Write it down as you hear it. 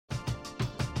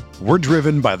We're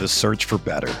driven by the search for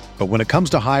better. But when it comes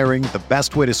to hiring, the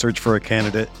best way to search for a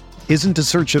candidate isn't to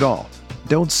search at all.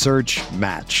 Don't search,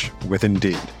 match with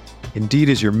Indeed. Indeed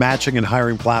is your matching and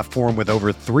hiring platform with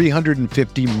over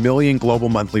 350 million global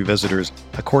monthly visitors,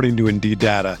 according to Indeed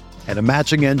data, and a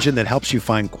matching engine that helps you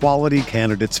find quality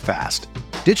candidates fast.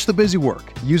 Ditch the busy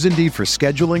work. Use Indeed for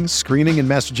scheduling, screening, and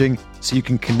messaging so you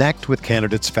can connect with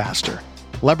candidates faster.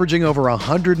 Leveraging over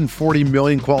 140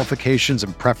 million qualifications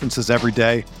and preferences every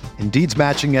day, Indeed's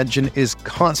matching engine is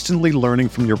constantly learning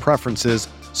from your preferences,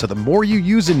 so the more you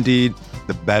use Indeed,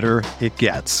 the better it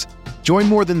gets. Join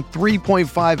more than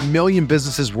 3.5 million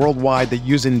businesses worldwide that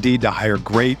use Indeed to hire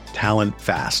great talent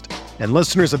fast. And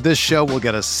listeners of this show will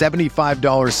get a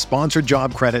 $75 sponsored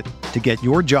job credit to get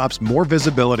your jobs more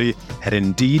visibility at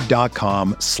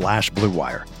Indeed.com/Blue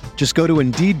Wire. Just go to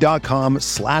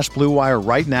Indeed.com/Blue Wire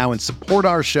right now and support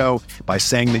our show by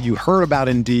saying that you heard about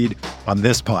Indeed on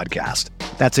this podcast.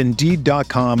 That's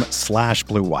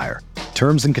Indeed.com/Blue Wire.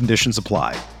 Terms and conditions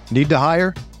apply. Need to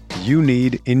hire? You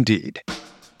need Indeed.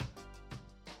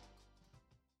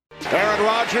 Aaron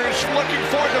Rodgers looking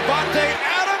for Devontae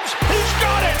Adams. He's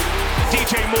got it.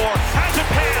 DJ Moore has a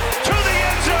pass to the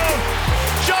end zone.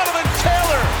 Jonathan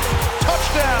Taylor,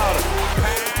 touchdown.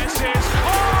 Pass is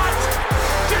caught.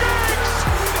 Diggs,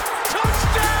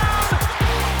 touchdown.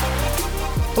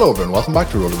 Hello everyone, welcome back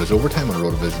to RotoViz Overtime on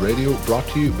RotoViz Radio, brought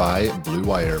to you by Blue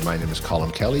Wire. My name is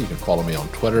Colin Kelly. You can follow me on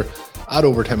Twitter at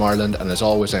Overtime Ireland, and as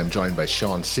always, I'm joined by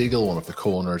Sean Siegel, one of the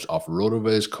co-owners of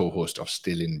RotoViz, co-host of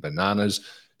Stealing Bananas.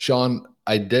 Sean,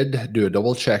 I did do a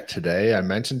double check today. I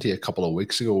mentioned to you a couple of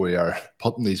weeks ago we are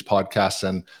putting these podcasts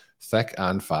in thick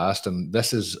and fast, and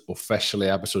this is officially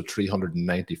episode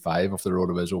 395 of the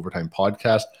RotoViz Overtime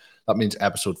podcast. That means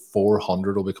episode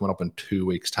 400 will be coming up in 2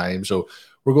 weeks' time. So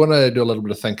we're going to do a little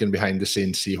bit of thinking behind the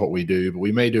scenes, see what we do. But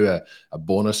we may do a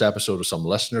bonus episode of some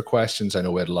listener questions. I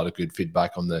know we had a lot of good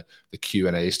feedback on the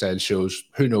Q&A style shows.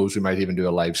 Who knows, we might even do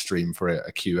a live stream for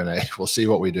a Q&A. We'll see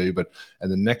what we do. But in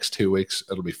the next 2 weeks,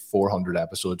 it'll be 400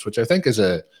 episodes, which I think is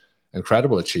an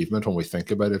incredible achievement when we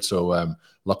think about it. So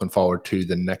looking forward to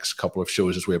the next couple of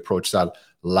shows as we approach that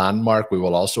landmark. We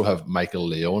will also have Michael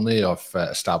Leone of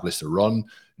Establish the Run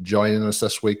joining us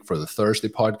this week for the Thursday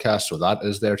podcast. So that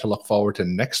is there to look forward to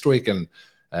next week. And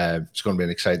it's going to be an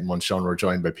exciting one, Sean. We're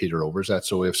joined by Peter Overzet.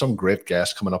 So we have some great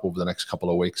guests coming up over the next couple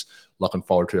of weeks. Looking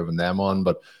forward to having them on.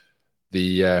 But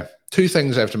the two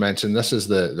things I have to mention, this is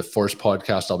the first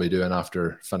podcast I'll be doing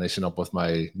after finishing up with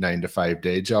my 9-to-5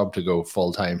 day job to go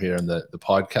full-time here in the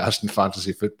podcast and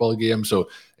fantasy football game. So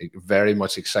very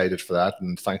much excited for that.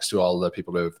 And thanks to all the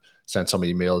people who have sent some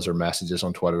emails or messages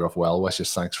on Twitter of well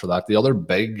wishes. Thanks for that. The other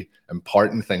big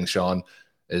important thing, Sean,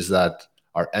 is that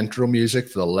our intro music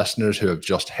for the listeners who have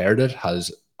just heard it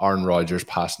has Aaron Rodgers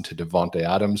passing to Devontae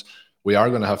Adams. We are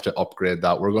going to have to upgrade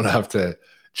that. We're going to have to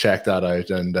check that out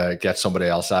and get somebody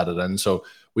else added in. So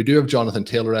we do have Jonathan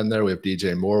Taylor in there. We have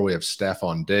DJ Moore. We have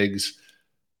Stephon Diggs.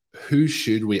 Who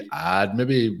should we add?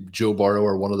 Maybe Joe Burrow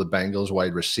or one of the Bengals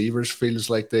wide receivers feels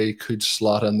like they could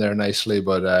slot in there nicely.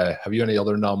 But have you any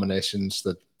other nominations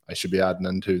that I should be adding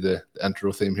into the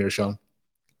intro theme here, Sean?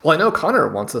 Well, I know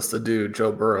Connor wants us to do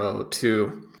Joe Burrow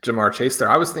to Jamar Chase there.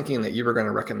 I was thinking that you were going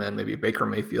to recommend maybe Baker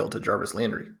Mayfield to Jarvis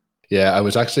Landry. Yeah, I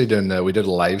was actually doing, we did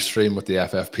a live stream with the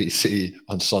FFPC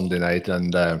on Sunday night,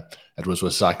 and it was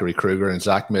with Zachary Kruger, and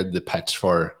Zach made the pitch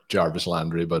for Jarvis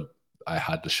Landry, but I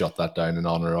had to shut that down in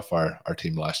honor of our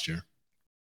team last year.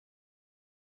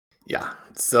 Yeah,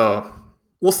 so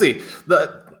we'll see.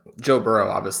 The Joe Burrow,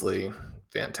 obviously,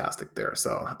 fantastic there.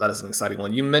 So that is an exciting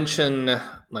one. You mentioned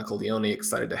Michael Leone,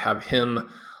 excited to have him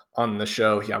on the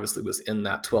show. He obviously was in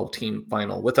that 12-team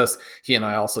final with us. He and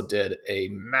I also did a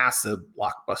massive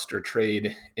blockbuster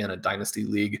trade in a dynasty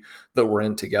league that we're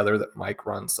in together that Mike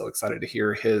runs. So excited to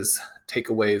hear his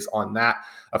takeaways on that.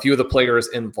 A few of the players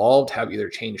involved have either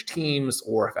changed teams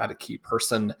or have had a key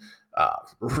person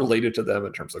related to them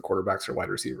in terms of quarterbacks or wide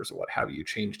receivers or what have you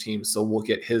change teams. So we'll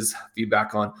get his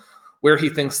feedback on where he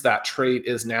thinks that trade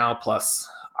is now, plus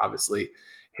obviously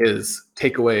his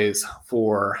takeaways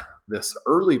for this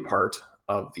early part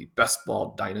of the best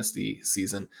ball dynasty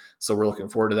season. So we're looking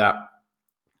forward to that.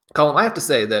 Colin, I have to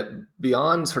say that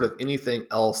beyond sort of anything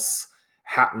else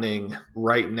happening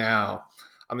right now,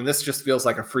 I mean, this just feels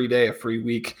like a free day, a free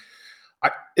week.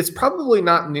 It's probably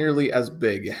not nearly as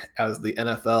big as the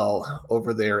NFL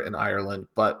over there in Ireland,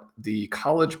 but the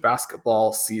college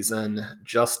basketball season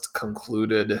just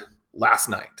concluded last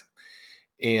night.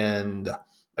 And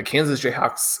the Kansas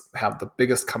Jayhawks have the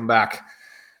biggest comeback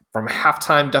from a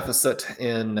halftime deficit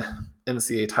in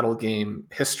NCAA title game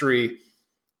history.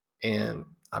 And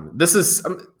this is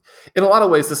in a lot of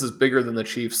ways, this is bigger than the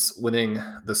Chiefs winning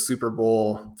the Super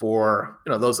Bowl for,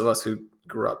 those of us who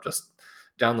grew up just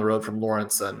down the road from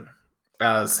Lawrence and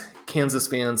as Kansas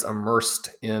fans immersed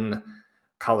in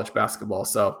college basketball.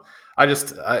 So I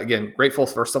just, again, grateful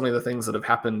for so many of the things that have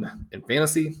happened in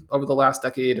fantasy over the last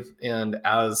decade. And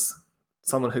as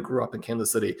someone who grew up in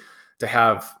Kansas City, to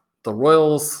have the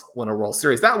Royals win a World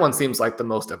Series, that one seems like the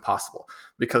most impossible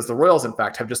because the Royals, in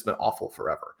fact, have just been awful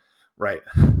forever, right?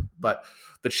 But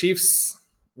the Chiefs,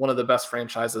 one of the best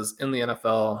franchises in the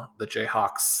NFL, the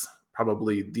Jayhawks,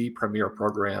 probably the premier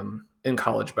program in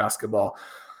college basketball,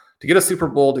 to get a Super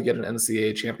Bowl, to get an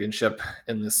NCAA championship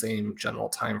in the same general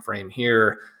time frame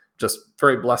here, just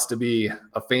very blessed to be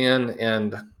a fan,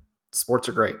 and sports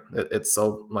are great. It's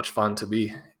so much fun to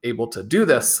be able to do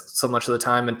this so much of the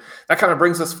time. And that kind of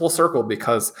brings us full circle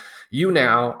because you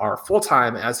now are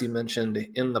full-time, as you mentioned,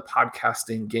 in the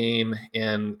podcasting game.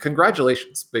 And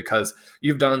congratulations, because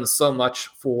you've done so much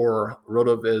for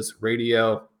RotoViz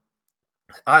Radio.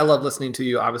 I love listening to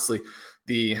you. Obviously,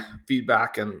 the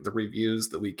feedback and the reviews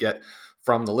that we get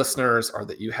from the listeners are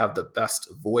that you have the best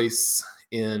voice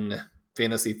in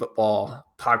fantasy football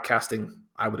podcasting.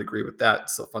 I would agree with that.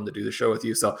 It's so fun to do the show with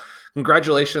you. So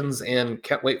congratulations, and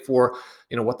can't wait for,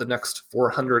 what the next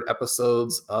 400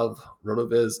 episodes of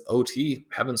RotoViz OT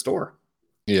have in store.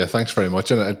 Yeah, thanks very much.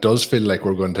 And it does feel like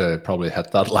we're going to probably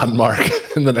hit that landmark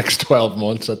in the next 12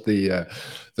 months at the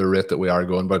rate that we are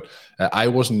going. But I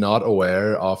was not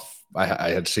aware of, I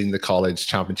had seen the college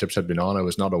championships had been on. I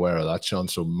was not aware of that, Sean.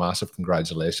 So massive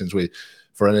congratulations.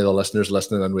 For any of the listeners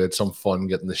listening, and we had some fun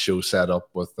getting the show set up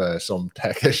with some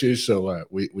tech issues. So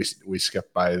we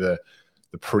skipped by the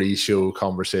pre-show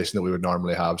conversation that we would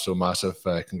normally have. So massive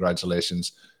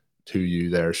congratulations to you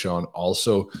there, Sean.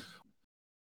 Also,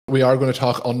 we are going to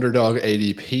talk underdog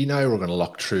ADP now. We're going to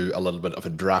look through a little bit of a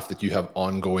draft that you have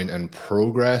ongoing in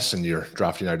progress, and you're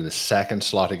drafting out of the second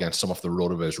slot against some of the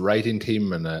RotoViz writing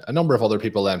team and a number of other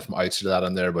people then from outside of that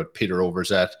in there, but Peter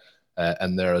Overzet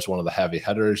in there as one of the heavy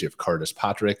hitters. You have Curtis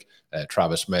Patrick,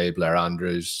 Travis May, Blair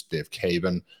Andrews, Dave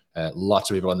Caban,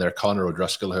 lots of people in there. Connor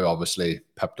O'Driscoll, who obviously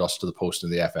pepped us to the post in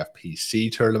the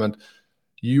FFPC tournament.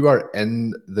 You are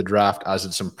in the draft as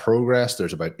it's in progress.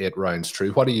 There's about 8 rounds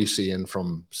through. What are you seeing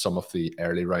from some of the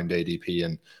early round ADP?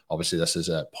 And obviously this is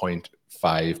a 0.5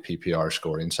 PPR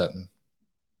scoring setting.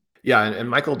 Yeah, and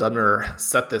Michael Dubner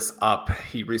set this up.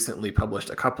 He recently published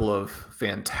a couple of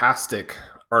fantastic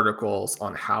articles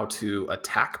on how to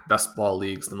attack best ball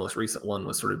leagues. The most recent one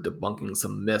was sort of debunking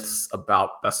some myths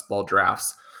about best ball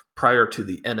drafts prior to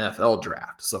the NFL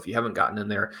draft. So if you haven't gotten in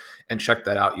there and checked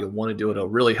that out, you'll want to do it. It'll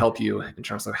really help you in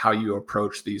terms of how you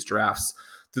approach these drafts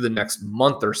through the next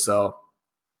month or so.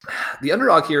 The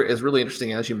underdog here is really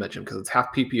interesting, as you mentioned, because it's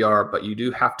half PPR, but you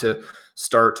do have to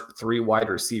start 3 wide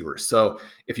receivers. So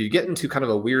if you get into kind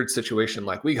of a weird situation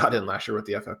like we got in last year with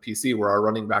the FFPC, where our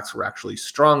running backs were actually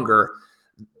stronger,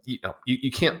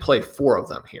 you can't play 4 of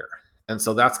them here. And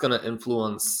so that's going to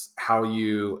influence how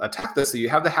you attack this. So you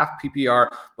have the half PPR,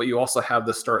 but you also have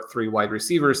the start 3 wide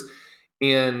receivers.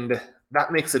 And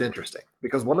that makes it interesting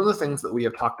because one of the things that we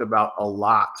have talked about a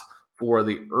lot for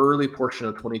the early portion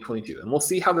of 2022, and we'll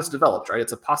see how this develops, right?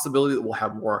 It's a possibility that we'll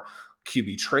have more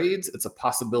QB trades. It's a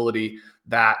possibility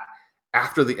that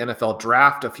after the NFL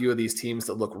draft, a few of these teams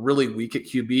that look really weak at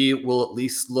QB will at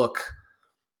least look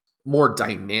more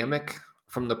dynamic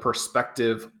from the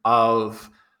perspective of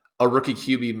a rookie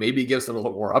QB. Maybe gives them a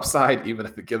little more upside, even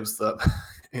if it gives the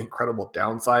incredible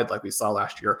downside like we saw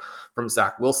last year from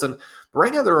Zach Wilson. But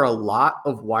right now, there are a lot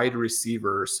of wide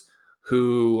receivers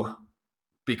who,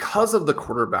 because of the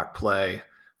quarterback play,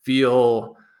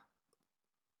 feel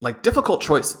like difficult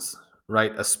choices,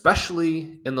 right?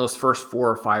 Especially in those first 4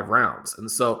 or 5 rounds. And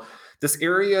so this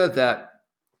area that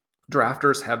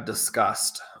drafters have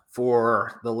discussed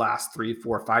for the last 3,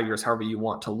 4, 5 years, however you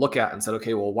want to look at, and said,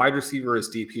 okay, well, wide receiver is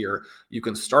deep here. You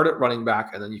can start at running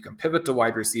back and then you can pivot to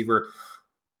wide receiver.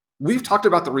 We've talked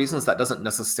about the reasons that doesn't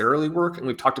necessarily work. And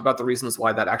we've talked about the reasons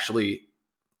why that actually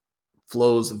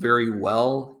flows very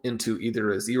well into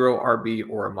either a 0 RB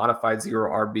or a modified 0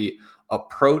 RB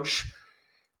approach.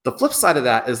 The flip side of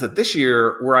that is that this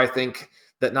year, where I think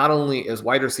that not only is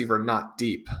wide receiver not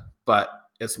deep, but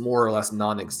it's more or less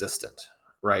non-existent,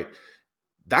 right?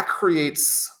 That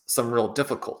creates some real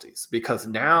difficulties because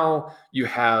now you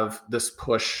have this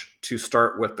push to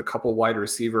start with a couple wide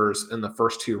receivers in the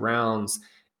first 2 rounds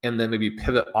and then maybe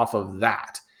pivot off of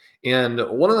that. And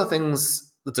one of the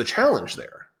things that's a challenge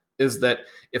there is that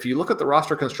if you look at the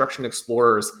roster construction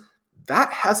explorers,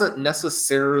 that hasn't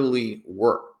necessarily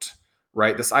worked,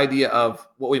 right? This idea of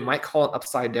what we might call an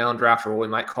upside down draft or what we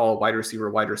might call wide receiver,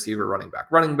 running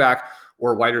back,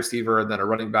 or wide receiver and then a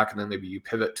running back, and then maybe you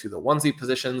pivot to the onesie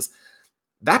positions.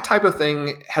 That type of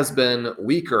thing has been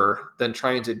weaker than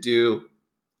trying to do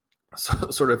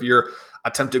sort of your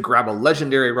attempt to grab a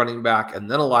legendary running back and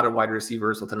then a lot of wide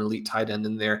receivers with an elite tight end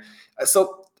in there.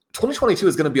 So 2022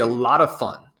 is going to be a lot of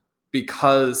fun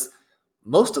because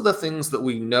most of the things that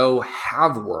we know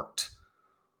have worked,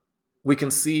 we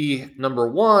can see, number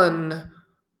one,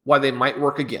 why they might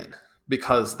work again,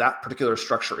 because that particular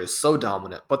structure is so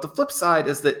dominant. But the flip side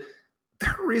is that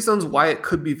there are reasons why it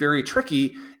could be very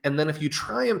tricky. And then if you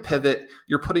try and pivot,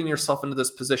 you're putting yourself into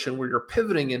this position where you're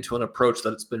pivoting into an approach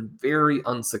that it's been very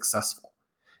unsuccessful.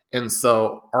 And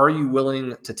so are you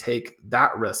willing to take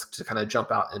that risk to kind of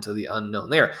jump out into the unknown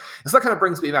there? And so that kind of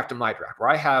brings me back to my draft, where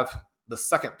I have the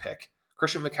second pick.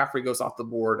 Christian McCaffrey goes off the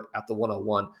board at the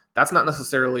 101. That's not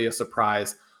necessarily a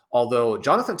surprise, although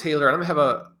Jonathan Taylor, and I'm going to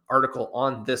have an article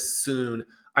on this soon,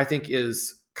 I think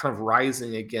is kind of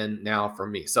rising again now for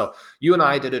me. So you and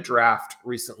I did a draft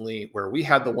recently where we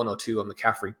had the 102 and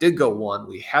McCaffrey did go 1.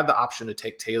 We had the option to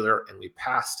take Taylor and we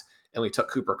passed and we took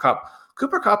Cooper Kupp.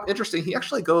 Cooper Kupp, interesting, he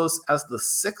actually goes as the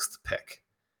 6th pick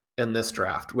in this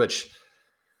draft, which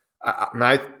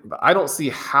I don't see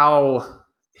how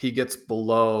he gets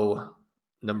below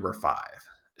number 5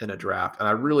 in a draft. And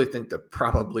I really think that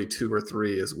probably 2 or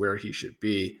 3 is where he should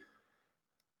be.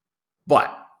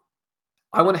 But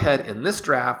I went ahead in this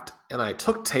draft and I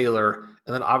took Taylor,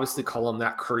 and then obviously, Colin,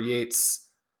 that creates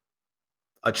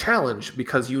a challenge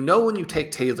because when you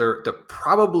take Taylor that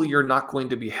probably you're not going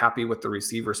to be happy with the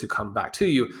receivers who come back to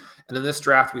you. And in this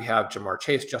draft, we have Jamar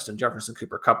Chase, Justin Jefferson,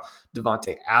 Cooper Kupp,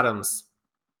 Devontae Adams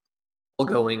all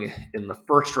going in the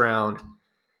first round.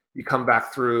 You come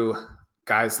back through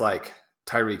guys like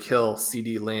Tyreek Hill,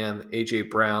 CD Lamb, AJ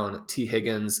Brown, T.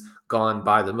 Higgins, gone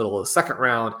by the middle of the second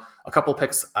round. A couple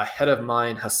picks ahead of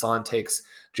mine, Hassan takes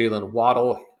Jalen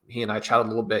Waddle. He and I chatted a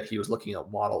little bit. He was looking at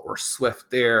Waddle or Swift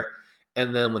there.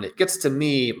 And then when it gets to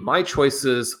me, my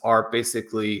choices are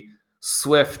basically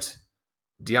Swift,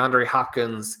 DeAndre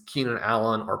Hopkins, Keenan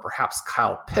Allen, or perhaps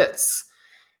Kyle Pitts.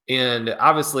 And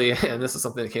obviously, and this is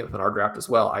something that came up in our draft as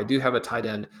well, I do have a tight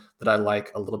end that I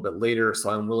like a little bit later, so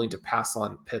I'm willing to pass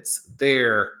on Pitts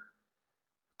there.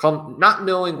 Not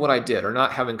knowing what I did or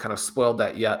not having kind of spoiled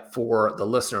that yet for the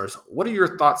listeners, what are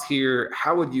your thoughts here?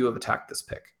 How would you have attacked this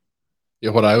pick? Yeah,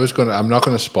 I'm not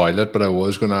going to spoil it, but I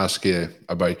was going to ask you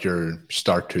about your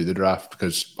start to the draft,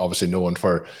 because obviously knowing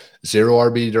for zero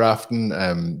RB drafting,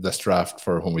 this draft,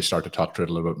 for when we start to talk to it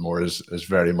a little bit more, is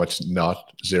very much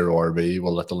not zero RB.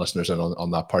 We'll let the listeners in on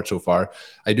that part so far.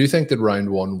 I do think that round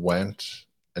 1 went,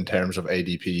 in terms of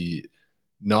ADP,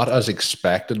 not as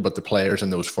expected, but the players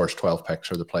in those first 12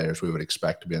 picks are the players we would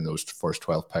expect to be in those first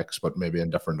 12 picks, but maybe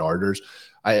in different orders.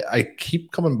 I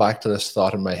keep coming back to this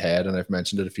thought in my head, and I've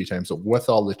mentioned it a few times, that with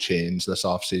all the change this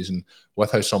offseason,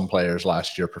 with how some players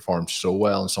last year performed so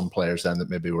well and some players then that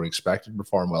maybe were expected to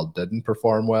perform well didn't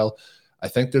perform well, I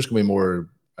think there's going to be more,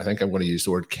 I think I'm going to use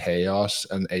the word chaos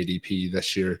in ADP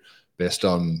this year based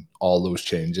on all those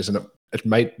changes. And it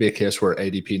might be a case where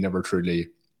ADP never truly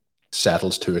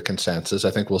settles to a consensus.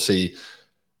 I think we'll see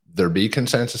there be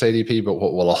consensus ADP, but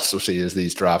what we'll also see is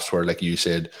these drafts where, like you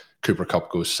said, Cooper Kupp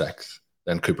goes 6th,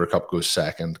 then Cooper Kupp goes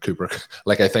 2nd.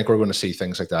 I think we're going to see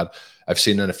things like that. I've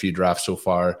seen in a few drafts so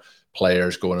far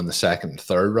players going in the 2nd and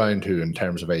 3rd round who, in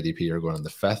terms of ADP, are going in the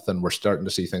 5th, and we're starting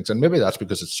to see things. And maybe that's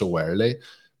because it's so early,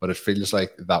 but it feels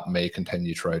like that may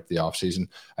continue throughout the offseason.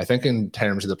 I think in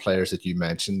terms of the players that you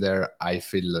mentioned there, I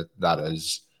feel that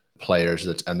is players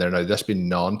that, and they're now this being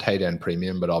non-tight end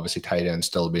premium, but obviously tight end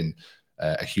still been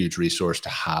a huge resource to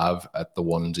have at the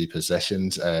onesie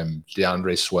positions.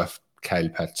 DeAndre Swift, Kyle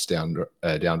Pitts,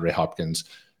 DeAndre Hopkins,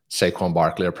 Saquon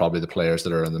Barkley are probably the players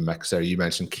that are in the mix there. You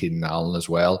mentioned Keenan Allen as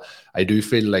well. I do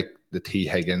feel like the T.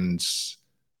 Higgins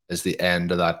is the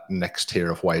end of that next tier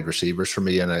of wide receivers for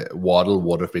me, and Waddle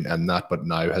would have been in that, but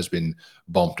now has been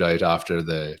bumped out after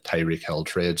the Tyreek Hill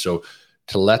trade. So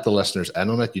to let the listeners in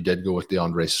on it, you did go with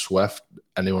DeAndre Swift.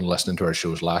 Anyone listening to our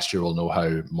shows last year will know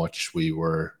how much we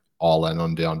were all in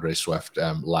on DeAndre Swift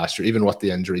last year, even with the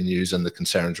injury news and the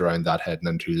concerns around that heading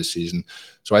into the season.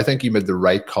 So I think you made the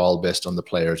right call based on the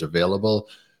players available,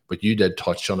 but you did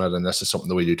touch on it, and this is something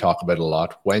that we do talk about a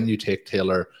lot. When you take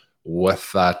Taylor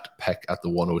with that pick at the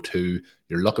 102,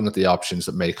 you're looking at the options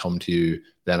that may come to you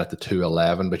then at the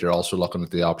 211, but you're also looking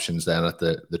at the options then at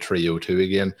the 302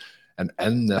 again. And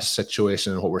in this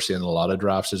situation, and what we're seeing in a lot of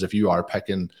drafts is if you are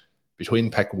picking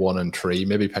between pick 1 and 3,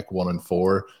 maybe pick 1 and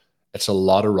 4, it's a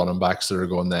lot of running backs that are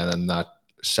going then in that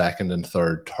 2nd and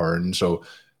 3rd turn. So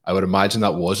I would imagine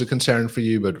that was a concern for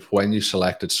you, but when you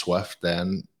selected Swift,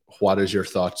 then what is your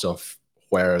thoughts of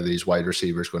where are these wide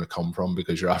receivers going to come from,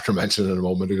 because you're after mentioning a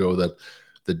moment ago that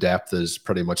the depth is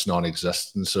pretty much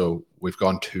non-existent. So we've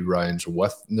gone 2 rounds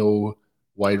with no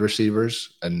wide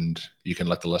receivers, and you can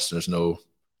let the listeners know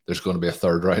there's going to be a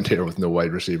 3rd round here with no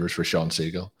wide receivers for Sean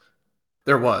Siegel.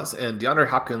 There was, and DeAndre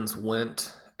Hopkins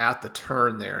went at the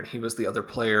turn there, and he was the other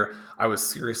player I was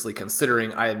seriously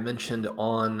considering. I had mentioned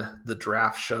on the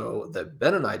draft show that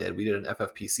Ben and I did. We did an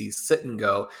FFPC sit and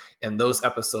go, and those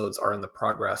episodes are in the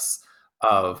progress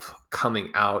of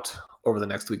coming out over the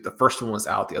next week. The first one was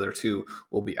out. The other 2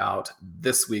 will be out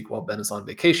this week while Ben is on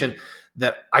vacation.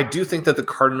 That I do think that the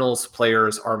Cardinals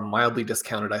players are mildly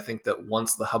discounted. I think that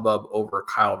once the hubbub over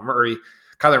Kyler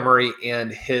Murray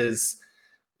and his,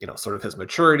 sort of his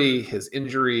maturity, his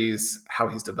injuries, how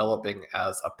he's developing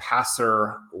as a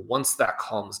passer, once that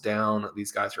calms down,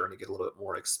 these guys are going to get a little bit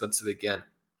more expensive again.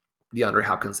 DeAndre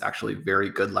Hopkins actually very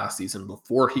good last season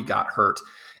before he got hurt.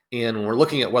 And when we're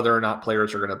looking at whether or not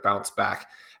players are going to bounce back,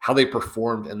 how they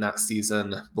performed in that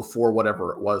season before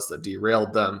whatever it was that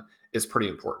derailed them is pretty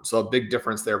important. So a big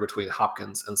difference there between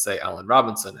Hopkins and, say, Allen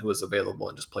Robinson, who was available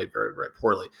and just played very, very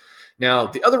poorly. Now,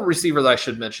 the other receiver that I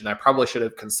should mention, I probably should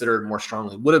have considered more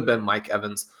strongly, would have been Mike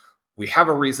Evans. We have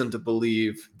a reason to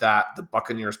believe that the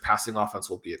Buccaneers passing offense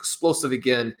will be explosive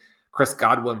again. Chris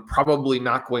Godwin probably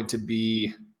not going to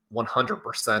be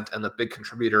 100% and the big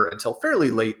contributor until fairly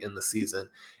late in the season.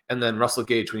 And then Russell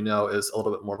Gage, we know, is a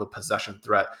little bit more of a possession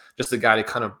threat, just a guy to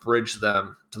kind of bridge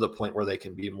them to the point where they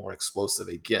can be more explosive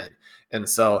again. And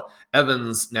so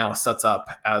Evans now sets up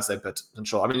as a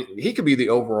potential, he could be the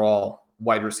overall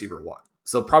wide receiver 1.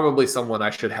 So probably someone I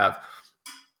should have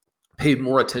paid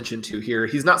more attention to here.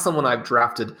 He's not someone I've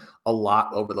drafted a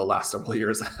lot over the last several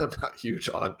years. I'm not huge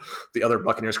on the other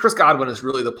Buccaneers. Chris Godwin is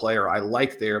really the player I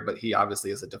like there, but he obviously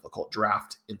is a difficult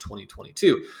draft in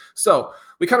 2022. So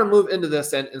we kind of move into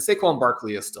this, and Saquon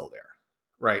Barkley is still there,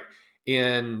 right?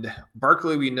 And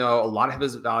Barkley, we know a lot of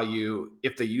his value,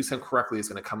 if they use him correctly, is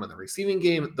going to come in the receiving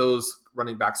game. Those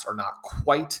running backs are not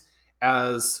quite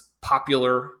as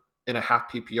popular in a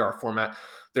half PPR format.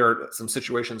 There are some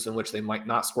situations in which they might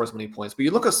not score as many points. But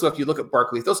you look at Swift, you look at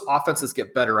Barkley, if those offenses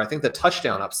get better, I think the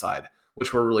touchdown upside,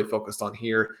 which we're really focused on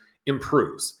here,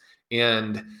 improves.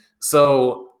 And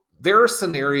so there are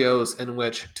scenarios in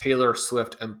which Taylor,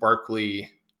 Swift, and Barkley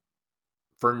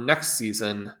for next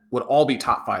season would all be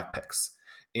top 5 picks.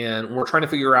 And we're trying to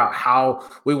figure out how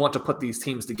we want to put these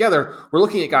teams together. We're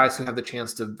looking at guys who have the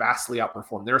chance to vastly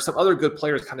outperform. There are some other good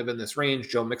players kind of in this range.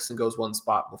 Joe Mixon goes 1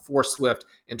 spot before Swift.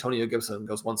 Antonio Gibson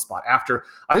goes 1 spot after.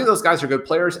 I think those guys are good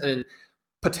players and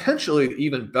potentially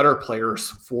even better players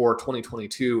for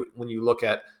 2022 when you look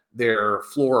at their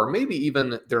floor or maybe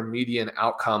even their median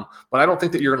outcome. But I don't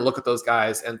think that you're going to look at those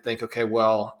guys and think, okay,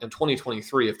 well, in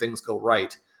 2023, if things go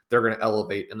right, they're going to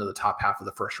elevate into the top half of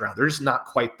the first round. They're just not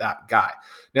quite that guy.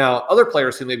 Now, other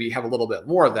players who maybe have a little bit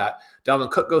more of that, Dalvin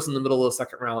Cook goes in the middle of the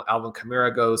second round. Alvin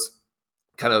Kamara goes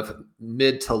kind of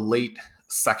mid to late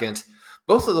second.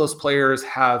 Both of those players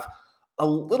have a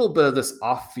little bit of this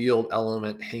off-field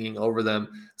element hanging over them,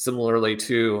 similarly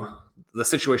to the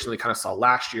situation we kind of saw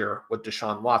last year with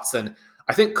Deshaun Watson.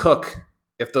 I think Cook,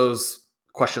 if those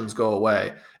questions go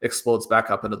away, explodes back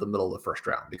up into the middle of the first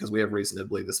round, because we have reason to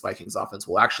believe this Vikings offense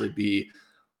will actually be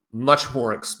much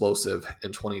more explosive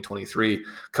in 2023.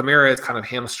 Kamara is kind of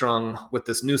hamstrung with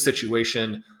this new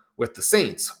situation with the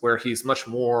Saints, where he's much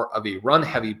more of a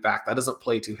run-heavy back. That doesn't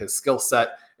play to his skill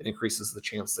set. It increases the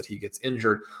chance that he gets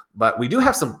injured. But we do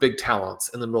have some big talents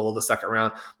in the middle of the second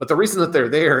round. But the reason that they're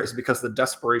there is because the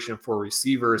desperation for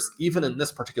receivers, even in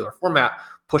this particular format,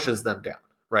 pushes them down,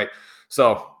 right?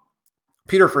 So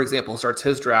Peter, for example, starts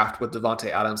his draft with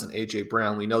Devontae Adams and A.J.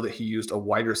 Brown. We know that he used a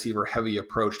wide receiver-heavy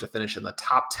approach to finish in the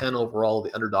top 10 overall of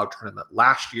the underdog tournament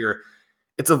last year.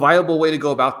 It's a viable way to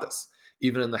go about this,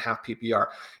 even in the half PPR.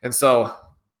 And so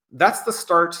that's the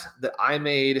start that I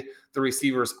made. The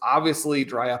receivers obviously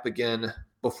dry up again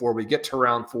before we get to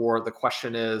round 4. The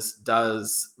question is,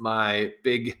 does my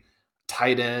big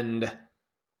tight end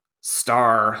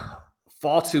star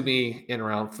fall to me in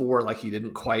round 4 like he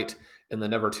didn't quite in the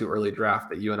never too early draft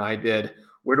that you and I did?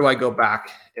 Where do I go back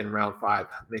in round 5?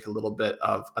 Make a little bit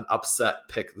of an upset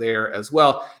pick there as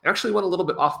well. I actually went a little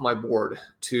bit off my board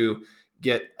to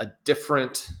get a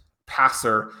different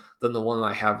passer than the one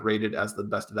I have rated as the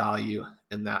best value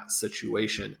in that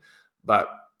situation. But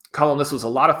Colin, this was a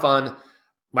lot of fun.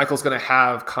 Michael's going to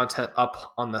have content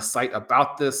up on the site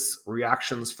about this,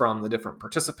 reactions from the different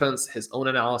participants, his own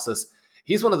analysis.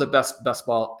 He's one of the best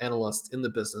ball analysts in the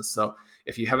business. So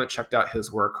if you haven't checked out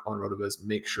his work on RotoViz,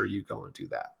 make sure you go and do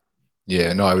that.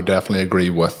 Yeah, no, I would definitely agree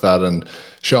with that. And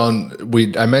Sean,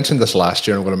 I mentioned this last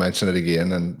year, and I'm going to mention it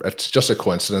again. And it's just a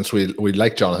coincidence. We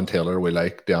like Jonathan Taylor, we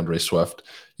like DeAndre Swift.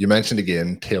 You mentioned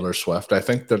again Taylor Swift. I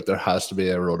think that there has to be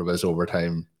a RotoViz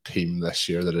overtime team this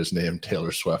year that is named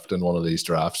Taylor Swift in one of these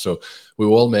drafts. So we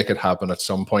will make it happen at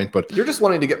some point. But you're just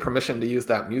wanting to get permission to use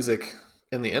that music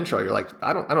in the intro. You're like,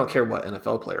 I don't care what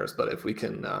NFL players, but if we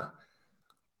can,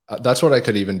 that's what I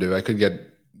could even do. I could get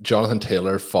Jonathan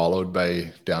Taylor followed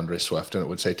by DeAndre Swift, and it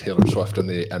would say Taylor Swift in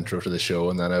the intro to the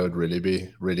show, and then I would really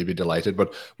be delighted.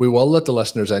 But we will let the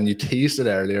listeners in. You teased it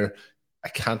earlier. I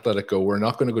can't let it go. We're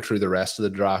not going to go through the rest of the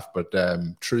draft, but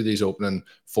through these opening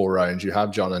 4 rounds, you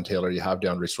have Jonathan Taylor, you have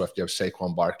DeAndre Swift, you have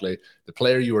Saquon Barkley. The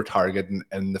player you were targeting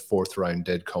in the 4th round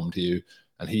did come to you,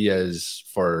 and he is,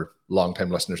 for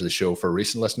long-time listeners of the show, for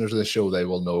recent listeners of the show, they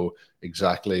will know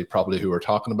exactly probably who we're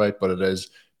talking about, but it is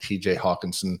TJ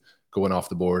Hawkinson going off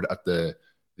the board at the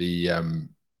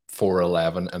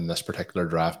 4-11 in this particular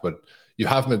draft. But you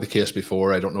have made the case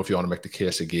before. I don't know if you want to make the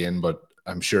case again, but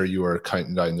I'm sure you were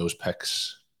counting down those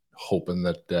picks, hoping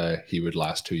that he would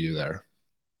last to you there.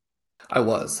 I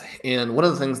was. And one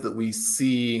of the things that we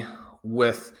see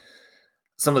with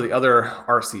some of the other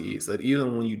RCEs, that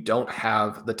even when you don't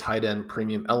have the tight end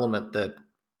premium element, that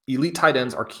elite tight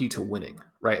ends are key to winning,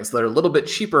 right? And so they're a little bit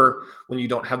cheaper when you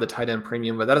don't have the tight end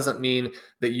premium, but that doesn't mean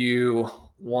that you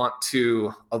want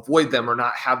to avoid them or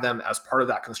not have them as part of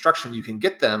that construction. You can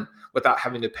get them without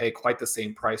having to pay quite the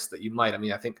same price that you might. I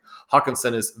mean, I think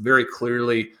Hawkinson is very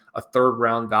clearly a 3rd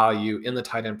round value in the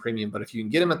tight end premium, but if you can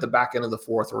get him at the back end of the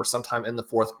 4th or sometime in the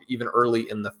 4th, even early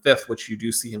in the 5th, which you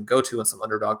do see him go to in some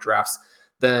underdog drafts,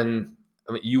 then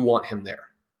I mean, you want him there,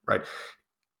 right?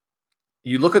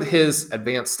 You look at his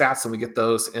advanced stats, and we get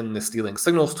those in the Stealing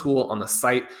Signals tool on the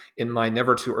site. In my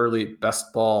Never Too Early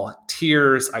Best Ball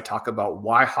tiers, I talk about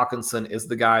why Hawkinson is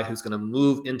the guy who's going to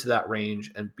move into that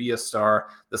range and be a star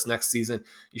this next season.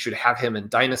 You should have him in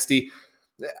Dynasty.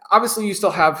 Obviously, you still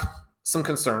have some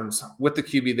concerns with the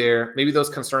QB there. Maybe those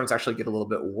concerns actually get a little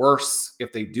bit worse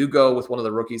if they do go with one of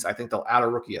the rookies. I think they'll add a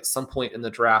rookie at some point in the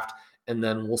draft, and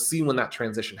then we'll see when that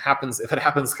transition happens. If it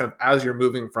happens kind of as you're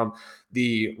moving from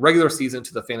the regular season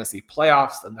to the fantasy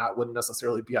playoffs, then that wouldn't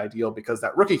necessarily be ideal, because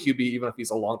that rookie QB, even if he's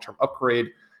a long-term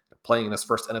upgrade, playing in his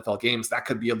first NFL games, that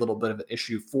could be a little bit of an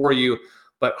issue for you.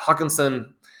 But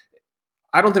Hawkinson,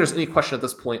 I don't think there's any question at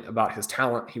this point about his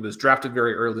talent. He was drafted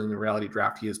very early in the reality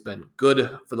draft. He has been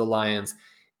good for the Lions.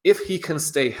 If he can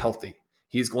stay healthy,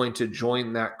 he's going to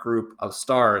join that group of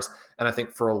stars. And I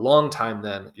think for a long time,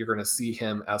 then you're going to see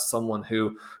him as someone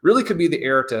who really could be the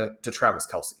heir to Travis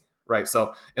Kelce, right?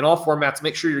 So in all formats,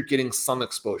 make sure you're getting some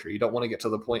exposure. You don't want to get to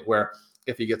the point where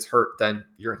if he gets hurt, then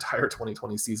your entire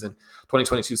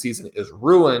 2022 season is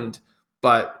ruined.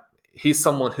 But he's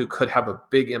someone who could have a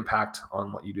big impact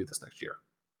on what you do this next year.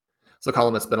 So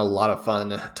Colin, it's been a lot of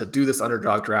fun to do this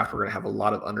underdog draft. We're going to have a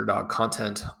lot of underdog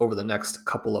content over the next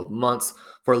couple of months.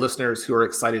 For listeners who are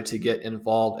excited to get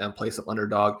involved and play some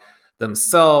underdog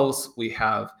themselves, we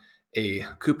have a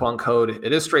coupon code.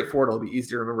 It is straightforward. It'll be easy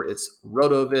to remember. It's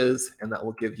RotoViz, and that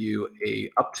will give you a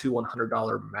up to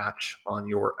 $100 match on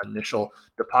your initial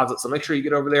deposit. So make sure you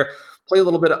get over there, play a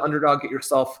little bit of underdog, get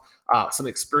yourself some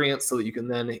experience so that you can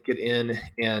then get in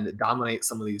and dominate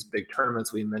some of these big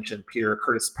tournaments. We mentioned Peter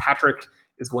Curtis Patrick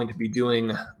is going to be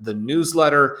doing the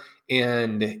newsletter,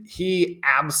 and he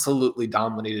absolutely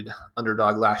dominated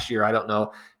underdog last year. I don't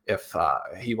know if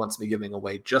he wants me giving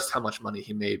away just how much money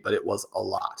he made, but it was a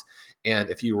lot. And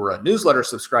if you were a newsletter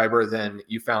subscriber, then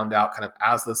you found out kind of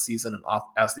as the season and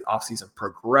as the offseason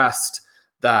progressed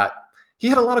that he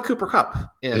had a lot of Cooper Kupp.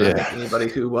 And I think anybody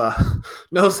who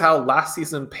knows how last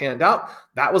season panned out,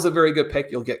 that was a very good pick.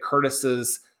 You'll get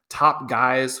Curtis's top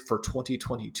guys for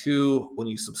 2022 when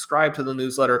you subscribe to the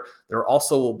newsletter. There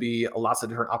also will be lots of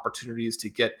different opportunities to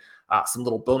get some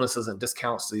little bonuses and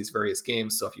discounts to these various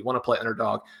games. So if you want to play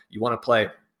underdog, you want to play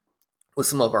with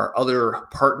some of our other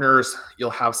partners, you'll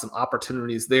have some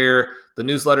opportunities there. The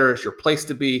newsletter is your place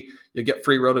to be. You'll get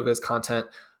free RotoViz content.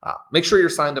 Make sure you're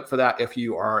signed up for that. If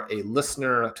you are a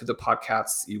listener to the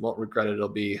podcasts, you won't regret it. It'll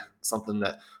be something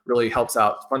that really helps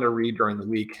out, fun to read during the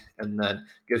week, and then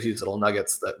gives you little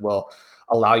nuggets that will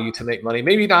allow you to make money.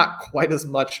 Maybe not quite as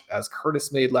much as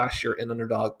Curtis made last year in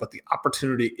underdog, but the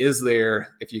opportunity is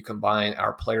there if you combine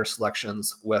our player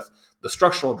selections with the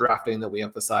structural drafting that we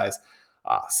emphasize.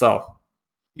 So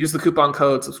use the coupon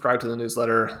code, subscribe to the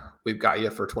newsletter. We've got you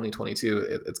for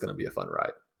 2022. It's going to be a fun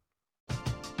ride.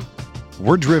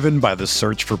 We're driven by the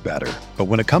search for better. But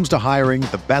when it comes to hiring,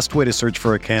 the best way to search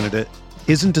for a candidate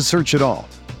isn't to search at all.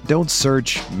 Don't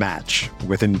search, match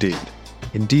with Indeed.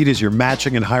 Indeed is your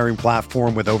matching and hiring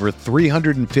platform with over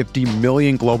 350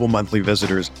 million global monthly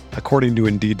visitors, according to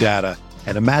Indeed data,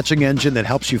 and a matching engine that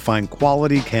helps you find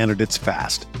quality candidates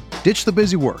fast. Ditch the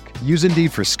busy work. Use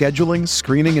Indeed for scheduling,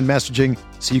 screening, and messaging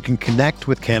so you can connect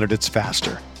with candidates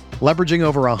faster. Leveraging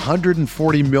over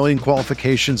 140 million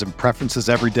qualifications and preferences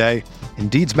every day,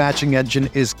 Indeed's matching engine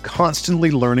is constantly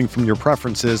learning from your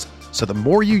preferences, so the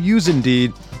more you use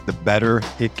Indeed, the better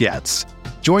it gets.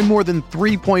 Join more than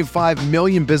 3.5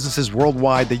 million businesses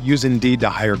worldwide that use Indeed to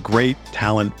hire great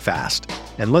talent fast.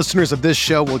 And listeners of this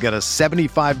show will get a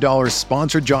 $75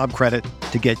 sponsored job credit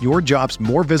to get your jobs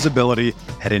more visibility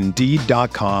at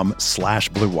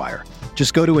Indeed.com/Blue Wire.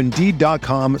 Just go to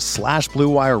Indeed.com/Blue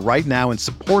Wire right now and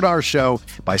support our show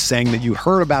by saying that you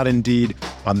heard about Indeed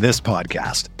on this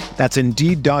podcast. That's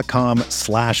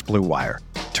Indeed.com/Blue Wire.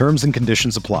 Terms and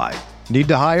conditions apply. Need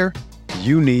to hire?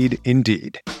 You need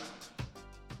Indeed.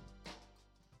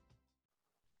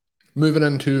 Moving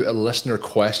into a listener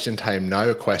question time now.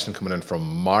 A question coming in from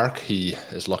Mark. He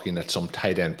is looking at some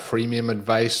tight end premium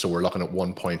advice. So we're looking at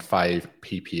 1.5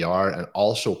 PPR and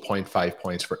also 0.5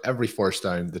 points for every first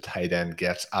down the tight end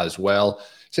gets as well.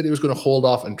 Said he was going to hold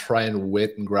off and try and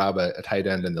wait and grab a tight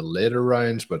end in the later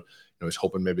rounds, but he's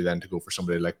hoping maybe then to go for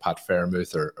somebody like Pat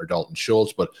Fairmouth or Dalton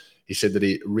Schultz. But he said that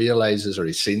he realizes, or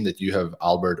he's seen that you have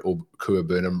Albert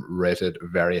Okuabunam rated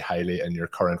very highly in your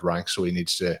current rank. So he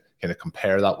needs to kind of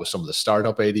compare that with some of the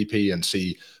startup ADP and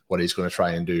see what he's going to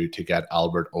try and do to get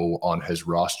Albert O on his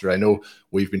roster. I know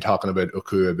we've been talking about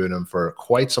Okuabunam for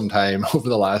quite some time over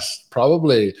the last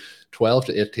probably 12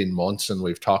 to 18 months. And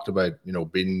we've talked about,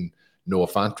 being Noah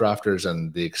Fant drafters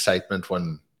and the excitement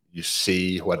when you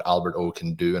see what Albert O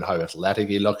can do and how athletic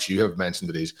he looks. You have mentioned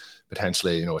that he's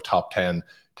potentially, a top 10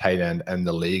 tight end in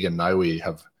the league. And now we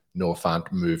have Noah Fant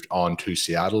moved on to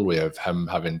Seattle. We have him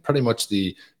having pretty much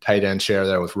the tight end share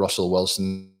there with Russell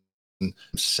Wilson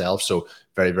himself. So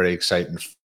very, very exciting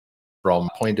from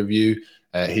point of view.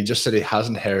 He just said he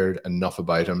hasn't heard enough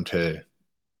about him to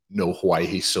know why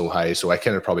he's so high. So I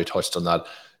kind of probably touched on that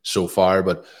so far,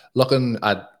 but looking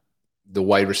at the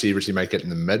wide receivers he might get in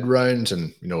the mid rounds,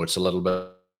 and it's a little bit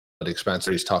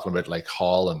expensive. He's talking about like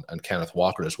Hall and Kenneth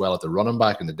Walker as well at the running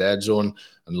back in the dead zone,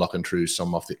 and looking through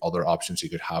some of the other options he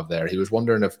could have there. He was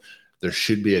wondering if there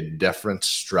should be a different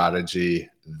strategy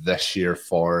this year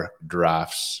for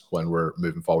drafts when we're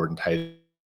moving forward in tight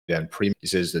end premium. He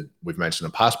says that we've mentioned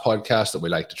in past podcasts that we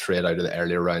like to trade out of the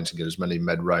earlier rounds and get as many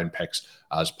mid-round picks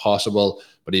as possible.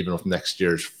 But even with next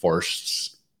year's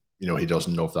firsts, he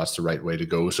doesn't know if that's the right way to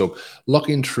go. So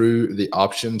looking through the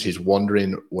options, he's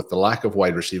wondering, with the lack of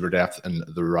wide receiver depth in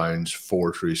the rounds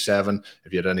 4 through 7,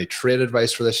 if you had any trade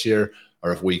advice for this year,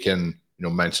 or if we can,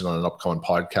 mention on an upcoming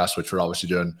podcast, which we're obviously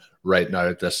doing right now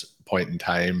at this point in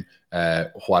time,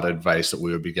 what advice that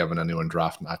we would be giving anyone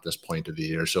drafting at this point of the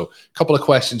year. So a couple of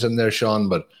questions in there, Sean,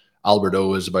 but Albert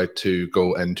O is about to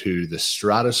go into the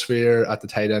stratosphere at the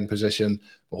tight end position.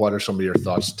 But what are some of your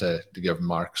thoughts to give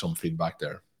Mark some feedback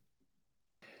there?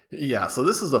 Yeah, so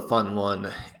this is a fun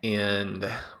one, and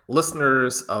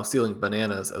listeners of Stealing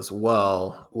Bananas as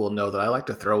well will know that I like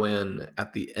to throw in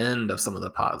at the end of some of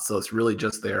the pods. So it's really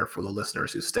just there for the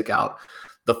listeners who stick out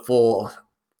the full,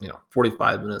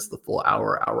 45 minutes, the full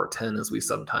hour 10, as we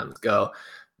sometimes go,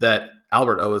 that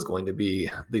Albert O is going to be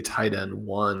the tight end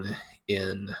 1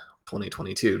 in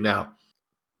 2022. Now,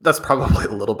 that's probably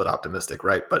a little bit optimistic,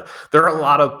 right? But there are a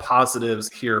lot of positives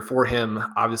here for him.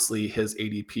 Obviously, his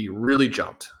ADP really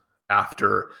jumped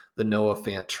after the Noah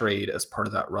Fant trade as part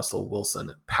of that Russell Wilson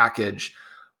package.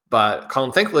 But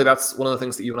Colin, thankfully, that's one of the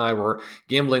things that you and I were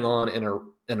gambling on in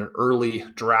an early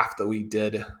draft that we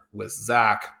did with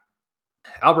Zach.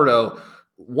 Alberto,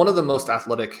 one of the most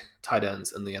athletic tight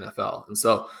ends in the NFL. And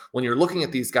so when you're looking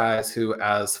at these guys who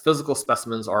as physical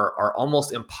specimens are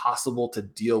almost impossible to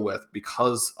deal with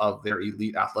because of their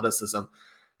elite athleticism,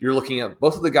 you're looking at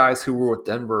both of the guys who were with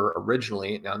Denver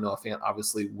originally, now Noah Fant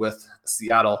obviously with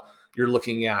Seattle. You're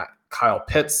looking at Kyle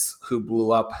Pitts, who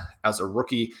blew up as a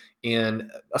rookie,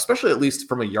 and especially at least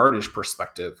from a yardage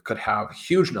perspective, could have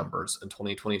huge numbers in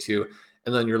 2022.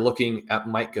 And then you're looking at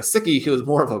Mike Gesicki, who is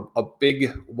more of a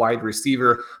big wide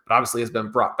receiver, but obviously has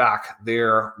been brought back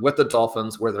there with the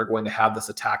Dolphins, where they're going to have this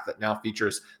attack that now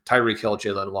features Tyreek Hill,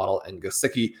 Jalen Waddle, and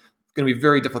Gesicki. It's going to be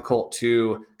very difficult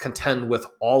to contend with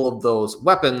all of those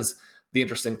weapons. The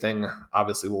interesting thing,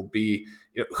 obviously, will be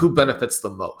who benefits the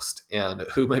most and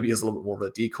who maybe is a little bit more of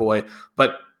a decoy.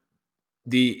 But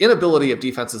the inability of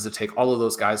defenses to take all of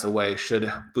those guys away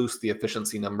should boost the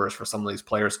efficiency numbers for some of these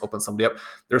players, open somebody up.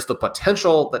 There's the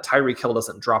potential that Tyreek Hill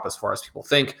doesn't drop as far as people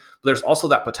think, but there's also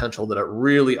that potential that it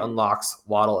really unlocks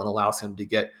Waddle and allows him to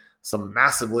get some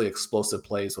massively explosive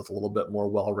plays with a little bit more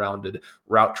well-rounded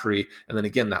route tree. And then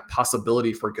again, that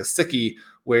possibility for Gesicki,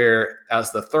 where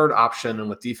as the third option and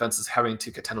with defenses having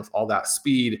to contend with all that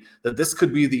speed, that this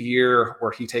could be the year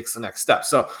where he takes the next step.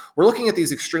 So we're looking at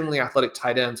these extremely athletic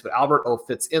tight ends, but Albert O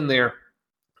fits in there.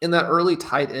 In that early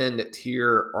tight end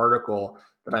tier article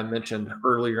that I mentioned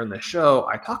earlier in the show,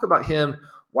 I talk about him.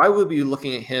 Why would we be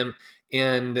looking at him?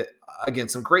 And again,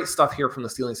 some great stuff here from the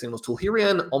Stealing Signals tool. He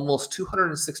ran almost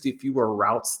 260 fewer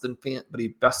routes than Fant, but he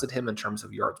bested him in terms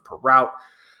of yards per route,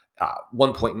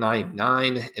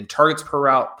 1.99 in targets per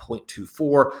route,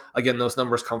 0.24. Again, those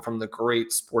numbers come from the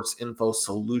great Sports Info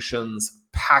Solutions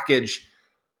package.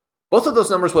 Both of those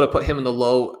numbers would have put him in the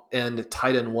low end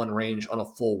tight end 1 range on a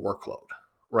full workload,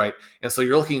 right? And so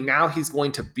you're looking now, he's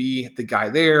going to be the guy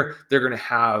there. They're going to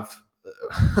have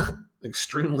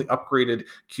extremely upgraded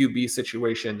QB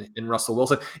situation in Russell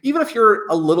Wilson. Even if you're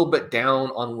a little bit down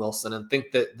on Wilson and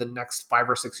think that the next 5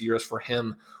 or 6 years for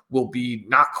him will be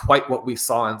not quite what we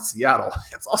saw in Seattle,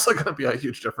 it's also going to be a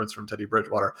huge difference from Teddy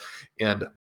Bridgewater and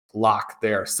Locke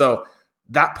there. So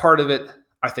that part of it,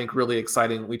 I think, really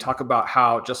exciting. We talk about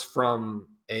how just from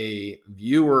a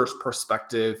viewer's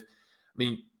perspective, I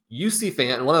mean, you see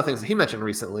Fant, and one of the things that he mentioned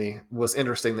recently was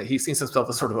interesting, that he sees himself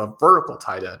as sort of a vertical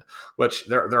tight end, which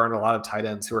there aren't a lot of tight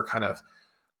ends who are kind of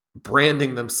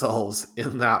branding themselves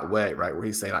in that way, right? Where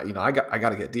he's saying, I got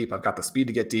to get deep. I've got the speed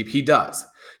to get deep. He does.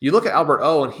 You look at Albert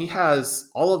O, and he has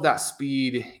all of that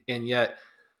speed and yet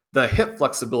the hip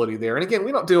flexibility there. And again,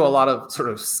 we don't do a lot of sort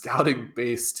of scouting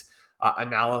based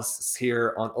analysis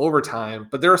here on Overtime,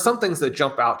 but there are some things that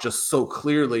jump out just so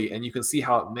clearly, and you can see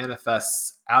how it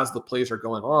manifests as the plays are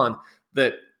going on,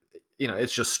 that,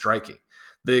 it's just striking.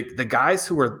 The guys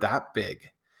who are that big,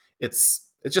 it's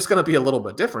just going to be a little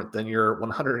bit different than your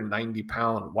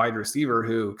 190-pound wide receiver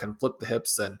who can flip the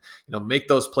hips and, make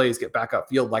those plays, get back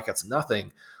upfield like it's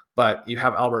nothing. But you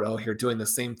have Albert O here doing the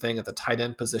same thing at the tight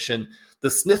end position. The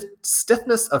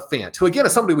stiffness of Fant, who again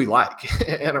is somebody we like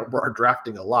and are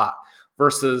drafting a lot,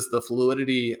 versus the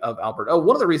fluidity of Albert O.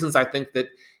 One of the reasons I think that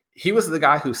he was the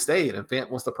guy who stayed and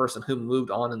Fant was the person who moved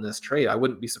on in this trade. I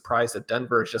wouldn't be surprised if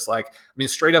Denver is just like,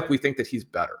 straight up, we think that he's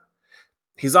better.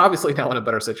 He's obviously now in a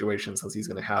better situation since he's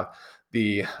going to have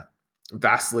the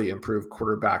vastly improved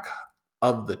quarterback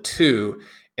of the two.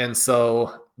 And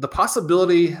so the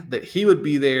possibility that he would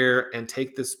be there and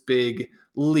take this big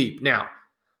leap. Now,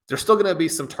 there's still going to be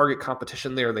some target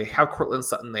competition there. They have Cortland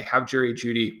Sutton. They have Jerry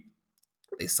Jeudy.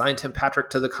 They signed Tim Patrick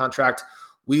to the contract.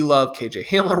 We love KJ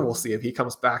Hamler. We'll see if he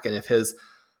comes back and if his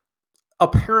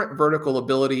apparent vertical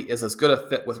ability is as good a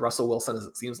fit with Russell Wilson as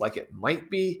it seems like it might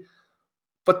be.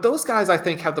 But those guys, I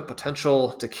think, have the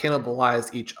potential to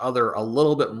cannibalize each other a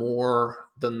little bit more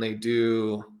than they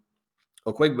do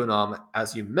Okwegbunam,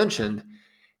 as you mentioned.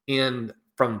 And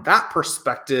from that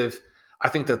perspective, I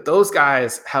think that those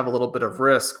guys have a little bit of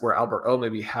risk where Albert O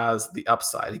maybe has the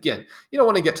upside. Again, you don't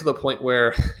want to get to the point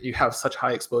where you have such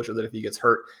high exposure that if he gets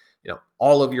hurt,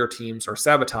 all of your teams are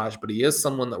sabotaged, but he is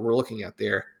someone that we're looking at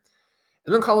there.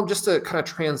 And then, Colin, just to kind of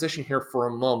transition here for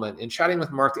a moment, in chatting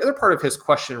with Mark, the other part of his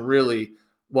question really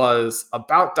was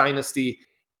about Dynasty.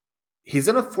 He's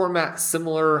in a format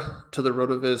similar to the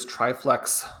RotoViz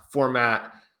Triflex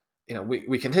format.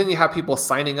 We continue to have people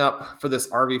signing up for this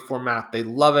RV format. They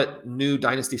love it. New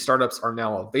Dynasty startups are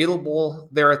now available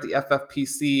there at the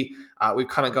FFPC. We've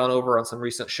kind of gone over on some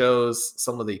recent shows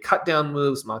some of the cut down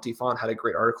moves. Monty Font had a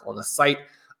great article on the site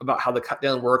about how the cut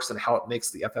down works and how it makes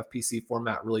the FFPC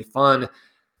format really fun.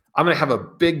 I'm going to have a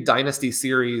big Dynasty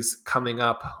series coming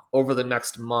up over the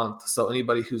next month. So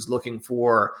anybody who's looking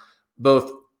for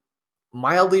both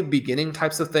mildly beginning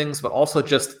types of things, but also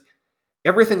just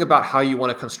everything about how you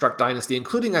want to construct Dynasty,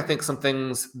 including, I think, some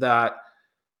things that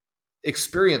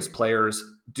experienced players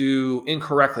do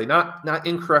incorrectly, not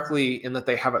incorrectly in that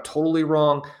they have it totally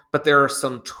wrong, but there are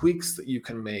some tweaks that you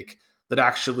can make that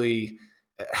actually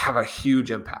have a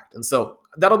huge impact. And so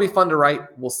that'll be fun to write.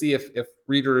 We'll see if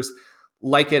readers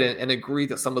like it and agree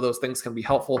that some of those things can be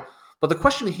helpful. But the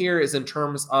question here is in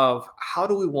terms of how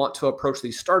do we want to approach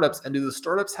these startups, and do the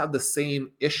startups have the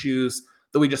same issues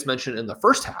that we just mentioned in the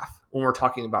first half when we're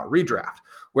talking about redraft,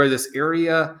 where this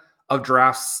area of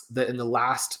drafts that in the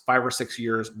last 5 or 6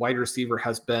 years, wide receiver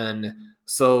has been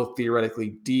so theoretically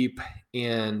deep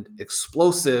and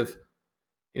explosive,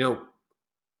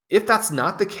 if that's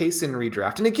not the case in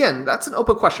redraft, and again, that's an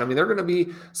open question. There are going to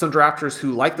be some drafters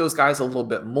who like those guys a little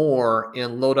bit more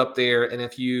and load up there. And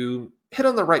if you hit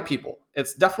on the right people,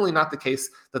 it's definitely not the case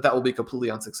that will be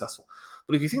completely unsuccessful.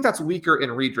 But if you think that's weaker in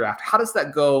redraft, how does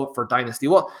that go for Dynasty?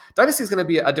 Well, Dynasty is going to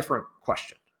be a different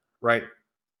question, right?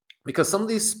 Because some of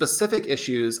these specific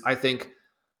issues, I think,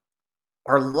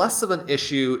 are less of an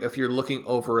issue if you're looking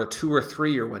over a 2 or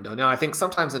 3 year window. Now, I think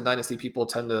sometimes in Dynasty, people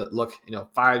tend to look,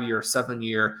 5 year, 7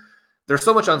 year. There's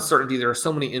so much uncertainty. There are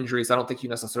so many injuries. I don't think you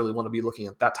necessarily want to be looking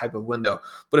at that type of window.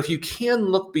 But if you can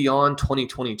look beyond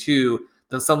 2022,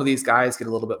 then some of these guys get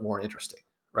a little bit more interesting,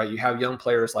 right? You have young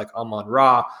players like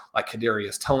Amon-Ra, like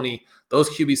Kadarius Toney. Those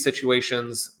QB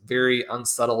situations, very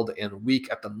unsettled and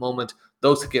weak at the moment.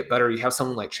 Those could get better. You have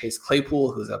someone like Chase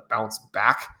Claypool, who's a bounce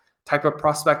back type of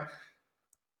prospect.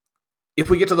 If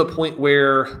we get to the point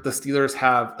where the Steelers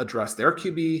have addressed their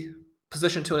QB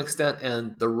position to an extent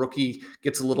and the rookie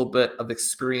gets a little bit of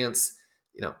experience,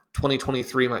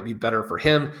 2023 might be better for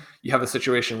him. You have a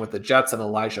situation with the Jets and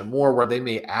Elijah Moore where they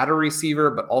may add a receiver,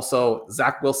 but also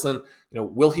Zach Wilson,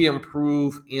 will he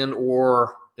improve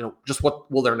or just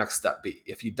what will their next step be?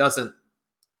 If he doesn't,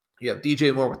 you have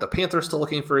DJ Moore with the Panthers still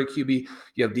looking for a QB.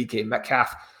 You have DK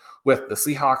Metcalf with the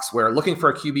Seahawks where looking for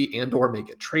a QB and or may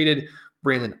get traded.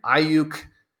 Brandon Ayuk,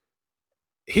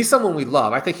 he's someone we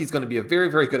love. I think he's going to be a very,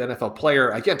 very good NFL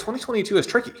player. Again, 2022 is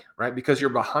tricky, right? Because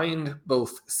you're behind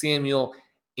both Samuel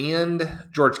and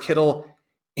George Kittle.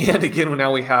 And again,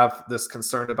 now we have this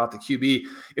concern about the QB.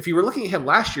 If you were looking at him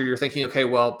last year, you're thinking, okay,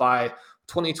 well, by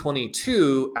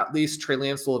 2022, at least Trey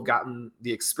Lance will have gotten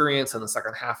the experience in the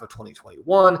second half of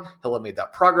 2021. He'll have made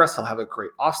that progress. He'll have a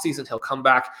great offseason. He'll come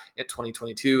back in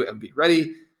 2022 and be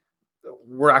ready.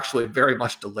 We're actually very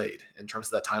much delayed in terms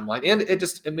of that timeline. And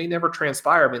it may never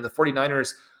transpire. I mean, the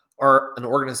 49ers are an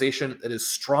organization that is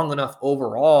strong enough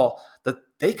overall that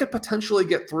they could potentially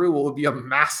get through what would be a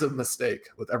massive mistake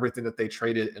with everything that they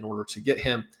traded in order to get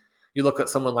him. You look at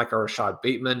someone like Rashad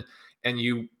Bateman, and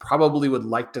you probably would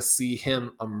like to see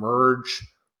him emerge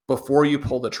before you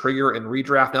pull the trigger and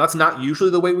redraft. Now, that's not usually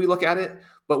the way we look at it,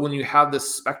 but when you have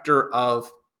this specter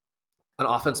of an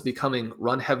offense becoming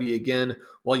run heavy again,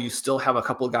 while you still have a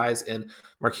couple of guys in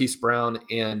Marquise Brown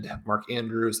and Mark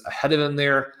Andrews ahead of him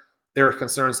there are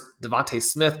concerns. Devontae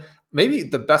Smith, maybe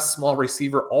the best small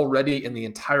receiver already in the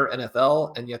entire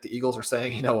NFL, and yet the Eagles are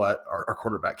saying, you know what, our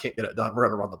quarterback can't get it done. We're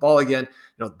going to run the ball again.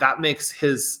 That makes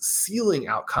his ceiling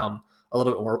outcome a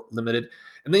little bit more limited.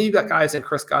 And then you've got guys in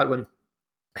Chris Godwin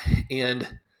and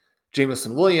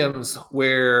Jameson Williams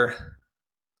where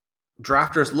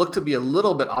drafters look to be a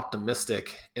little bit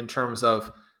optimistic in terms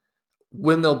of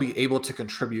when they'll be able to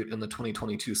contribute in the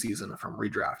 2022 season from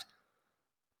redraft.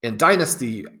 In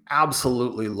Dynasty,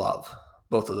 absolutely love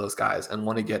both of those guys and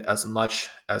want to get as much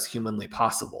as humanly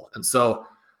possible. And so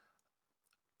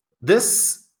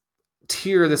this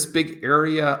tier, this big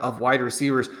area of wide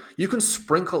receivers, you can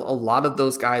sprinkle a lot of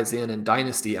those guys in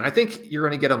Dynasty. And I think you're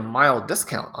going to get a mild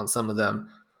discount on some of them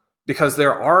because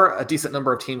there are a decent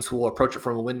number of teams who will approach it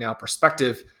from a win now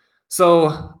perspective.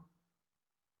 So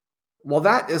while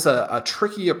that is a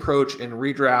tricky approach in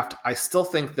redraft, I still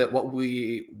think that what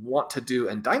we want to do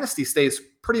in Dynasty stays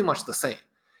pretty much the same.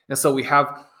 And so we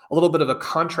have a little bit of a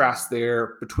contrast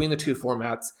there between the two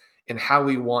formats and how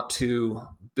we want to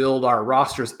build our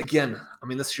rosters. Again, I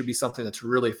mean, this should be something that's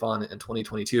really fun in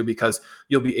 2022 because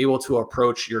you'll be able to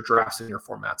approach your drafts and your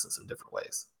formats in some different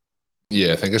ways.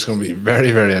 Yeah, I think it's going to be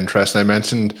very, very interesting. I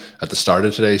mentioned at the start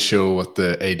of today's show with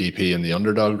the ADP and the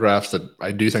underdog drafts that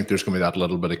I do think there's going to be that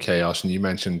little bit of chaos. And you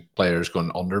mentioned players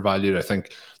going undervalued. I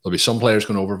think there'll be some players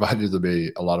going overvalued. There'll be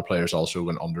a lot of players also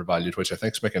going undervalued, which I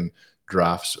think is making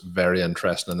drafts very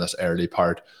interesting in this early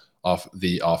part of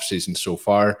the offseason so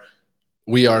far.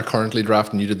 We are currently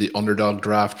drafting. You did the underdog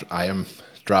draft. I am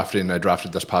drafting. I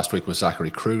drafted this past week with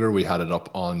Zachary Kruger. We had it up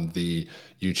on the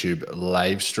YouTube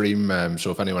live stream.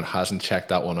 So if anyone hasn't checked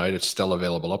that one out, it's still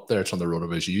available up there. It's on the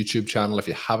RotoViz YouTube channel. If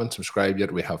you haven't subscribed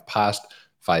yet, we have passed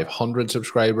 500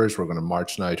 subscribers. We're going to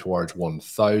march now towards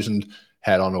 1,000.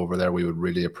 Head on over there. We would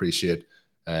really appreciate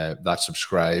that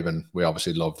subscribe. And we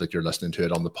obviously love that you're listening to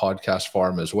it on the podcast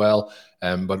form as well.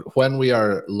 But when we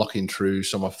are looking through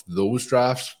some of those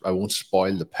drafts, I won't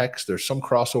spoil the picks. There's some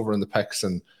crossover in the picks,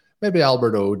 and maybe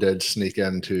Albert O did sneak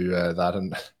into that,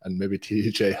 and maybe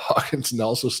TJ Hawkinson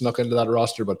also snuck into that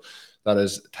roster, but that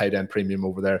is tight end premium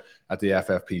over there at the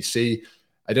FFPC.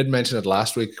 I did mention it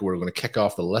last week. We're going to kick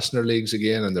off the listener leagues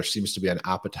again, and there seems to be an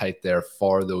appetite there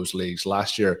for those leagues.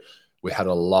 Last year, we had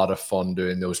a lot of fun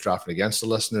doing those drafting against the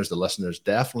listeners. The listeners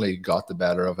definitely got the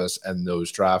better of us in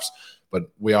those drafts,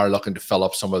 but we are looking to fill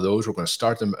up some of those. We're going to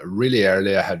start them really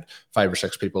early. I had 5 or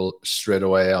 6 people straight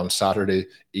away on Saturday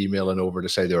emailing over to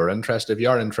say they were interested. If you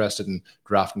are interested in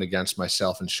drafting against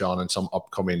myself and Sean in some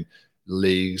upcoming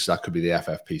leagues, that could be the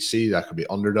FFPC, that could be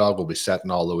Underdog. We'll be setting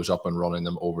all those up and running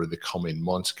them over the coming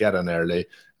months. Get in early,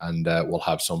 and we'll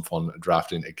have some fun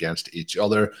drafting against each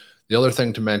other. The other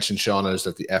thing to mention, Sean, is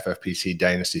that the FFPC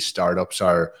Dynasty startups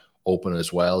are open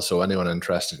as well. So anyone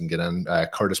interested can get in.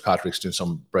 Curtis Patrick's doing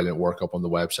some brilliant work up on the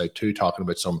website too, talking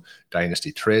about some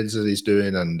dynasty trades that he's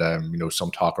doing, and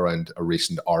some talk around a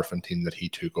recent orphan team that he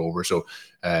took over. So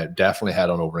definitely head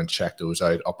on over and check those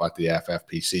out up at the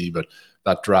FFPC. But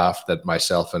that draft that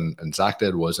myself and Zach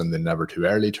did was in the Never Too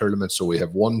Early tournament. So we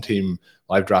have one team.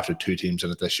 I've drafted 2 teams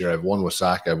in it this year. I have one with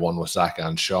Zach. I have one with Zach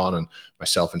and Sean, and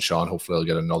myself and Sean hopefully will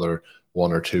get another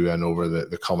 1 or 2 in over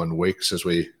the coming weeks as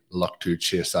we look to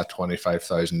chase that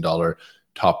 $25,000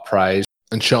 top prize.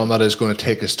 And Sean, that is going to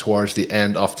take us towards the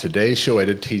end of today's show. I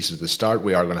did tease at the start,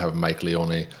 we are going to have Mike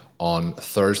Leone on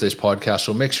Thursday's podcast,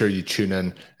 so make sure you tune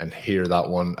in and hear that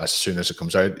one as soon as it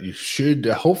comes out.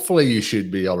 Hopefully you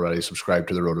should be already subscribed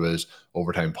to the RotoViz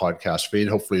Overtime podcast feed.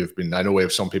 Hopefully I know we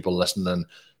have some people listening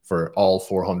for all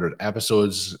 400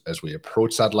 episodes as we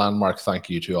approach that landmark. Thank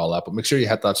you to all that, but make sure you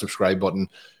hit that subscribe button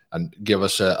and give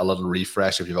us a little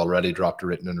refresh. If you've already dropped a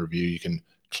written review, you can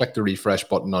click the refresh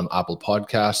button on Apple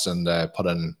Podcasts and put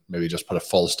a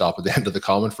full stop at the end of the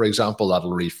comment, for example.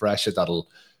 That'll refresh it. That'll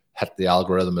hit the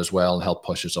algorithm as well and help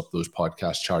push us up those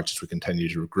podcast charts as we continue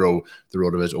to grow the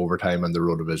RotoViz Overtime and the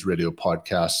RotoViz Radio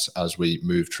podcasts as we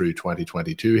move through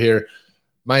 2022 here.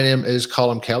 My name is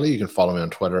Colin Kelly. You can follow me on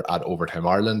Twitter at Overtime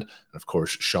Ireland. And of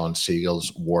course, Sean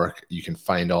Siegel's work, you can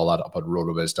find all that up at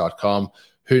rotoviz.com.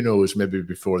 Who knows, maybe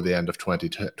before the end of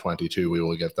 2022, we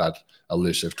will get that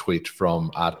elusive tweet from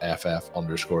at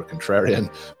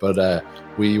 @FF_contrarian. But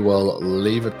we will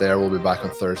leave it there. We'll be back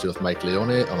on Thursday with Mike Leone.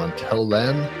 And until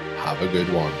then, have a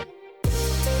good one.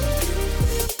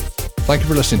 Thank you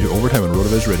for listening to Overtime on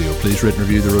RotoViz Radio. Please rate and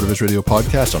review the RotoViz Radio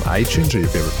podcast on iTunes or your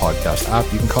favorite podcast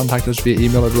app. You can contact us via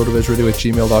email at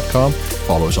rotovizradio@gmail.com.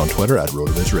 Follow us on Twitter at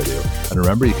RotoViz Radio. And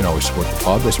remember, you can always support the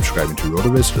pod by subscribing to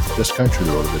RotoViz with a discount through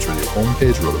the RotoViz Radio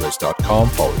homepage,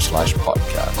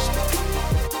 rotoviz.com/podcast.